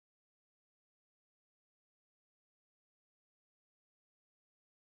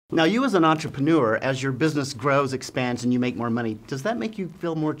Now, you as an entrepreneur, as your business grows, expands, and you make more money, does that make you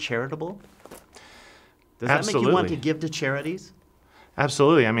feel more charitable? Does that make you want to give to charities?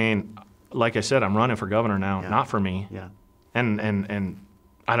 Absolutely. I mean, like I said, I'm running for governor now, not for me. Yeah. And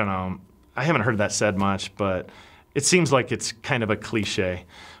I don't know, I haven't heard that said much, but it seems like it's kind of a cliche.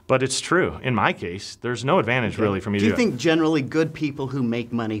 But it's true. In my case, there's no advantage really for me to do it. Do you think generally good people who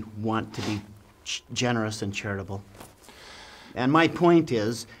make money want to be generous and charitable? And my point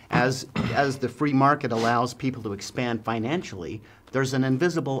is, as the free market allows people to expand financially, there's an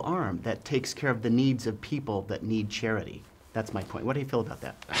invisible arm that takes care of the needs of people that need charity. That's my point. What do you feel about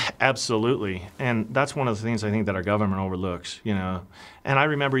that? Absolutely. And that's one of the things I think that our government overlooks, you know. And I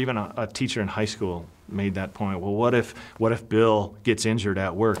remember even a teacher in high school made that point. Well, what if Bill gets injured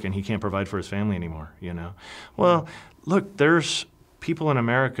at work and he can't provide for his family anymore, you know? Well, look, there's people in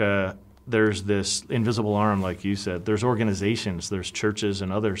America, there's this invisible arm, like you said. There's organizations, there's churches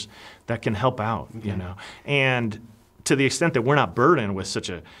and others that can help out, you know. And to the extent that we're not burdened with such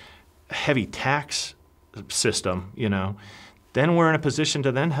a heavy tax system, you know, then we're in a position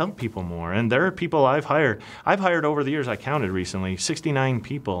to then help people more. And there are people I've hired over the years, I counted recently, 69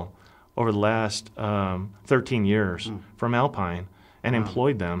 people over the last 13 years from Alpine, and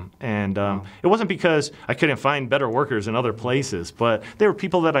employed them. And it wasn't because I couldn't find better workers in other places, but they were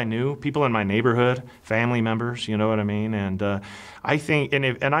people that I knew, people in my neighborhood, family members, you know what I mean? And I think,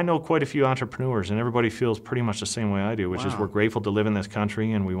 and I know quite a few entrepreneurs, and everybody feels pretty much the same way I do, which is we're grateful to live in this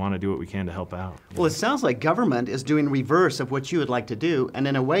country and we want to do what we can to help out. Well, it sounds like government is doing reverse of what you would like to do, and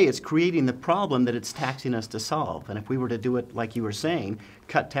in a way it's creating the problem that it's taxing us to solve. And if we were to do it like you were saying,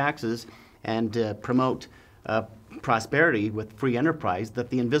 cut taxes and promote prosperity with free enterprise, that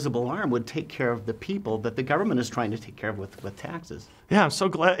the invisible arm would take care of the people that the government is trying to take care of with taxes. Yeah, I'm so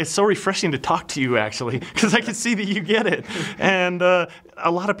glad. It's so refreshing to talk to you, actually, because I can see that you get it. And a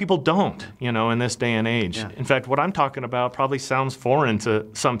lot of people don't, you know, in this day and age. Yeah. In fact, what I'm talking about probably sounds foreign to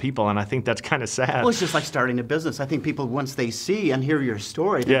some people, and I think that's kind of sad. Well, it's just like starting a business. I think people, once they see and hear your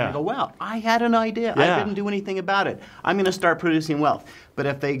story, they're going to go, wow, I had an idea. I didn't do anything about it. I'm going to start producing wealth. But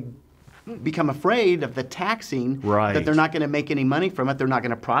if they become afraid of the taxing, that they're not going to make any money from it, they're not going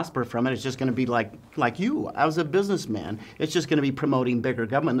to prosper from it, it's just going to be like you. I was a businessman. It's just going to be promoting bigger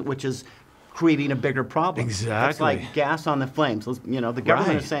government, which is creating a bigger problem. Exactly. It's like gas on the flames. You know, the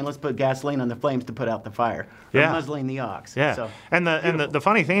government is saying, let's put gasoline on the flames to put out the fire. Or muzzling the ox. Yeah. So, and the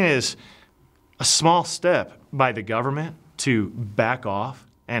funny thing is, a small step by the government to back off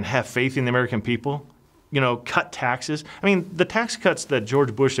and have faith in the American people, you know, cut taxes. I mean, the tax cuts that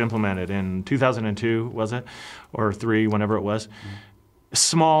George Bush implemented in 2002, was it? Or 3, whenever it was.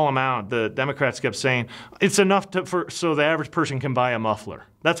 Small amount. The Democrats kept saying, it's enough so the average person can buy a muffler.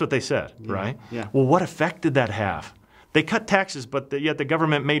 That's what they said, right? Yeah. Well, what effect did that have? They cut taxes, but yet the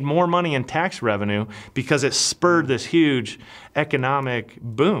government made more money in tax revenue because it spurred this huge economic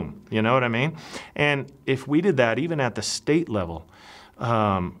boom, you know what I mean? And if we did that, even at the state level,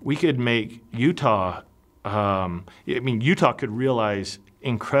 we could make Utah, Utah could realize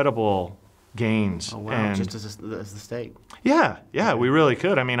incredible gains. Oh, wow, just as the state. Yeah, we really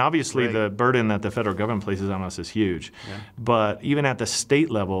could. I mean, obviously the burden that the federal government places on us is huge. Yeah. But even at the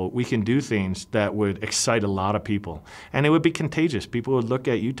state level, we can do things that would excite a lot of people. And it would be contagious. People would look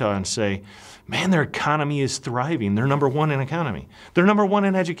at Utah and say, man, their economy is thriving. They're #1 in economy. They're #1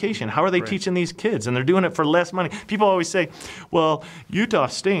 in education. How are they teaching these kids? And they're doing it for less money. People always say, well, Utah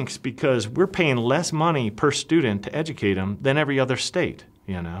stinks because we're paying less money per student to educate them than every other state,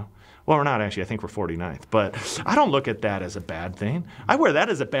 you know? Well, we're not actually. I think we're 49th. But I don't look at that as a bad thing. I wear that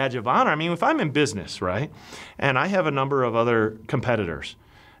as a badge of honor. I mean, if I'm in business, right, and I have a number of other competitors,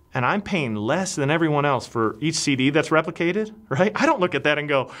 and I'm paying less than everyone else for each CD that's replicated, right? I don't look at that and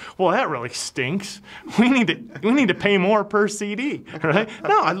go, well, that really stinks. We need to pay more per CD, right?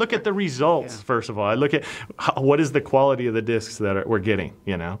 No, I look at the results, first of all. I look at what is the quality of the discs that we're getting,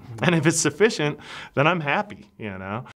 you know? And if it's sufficient, then I'm happy, you know?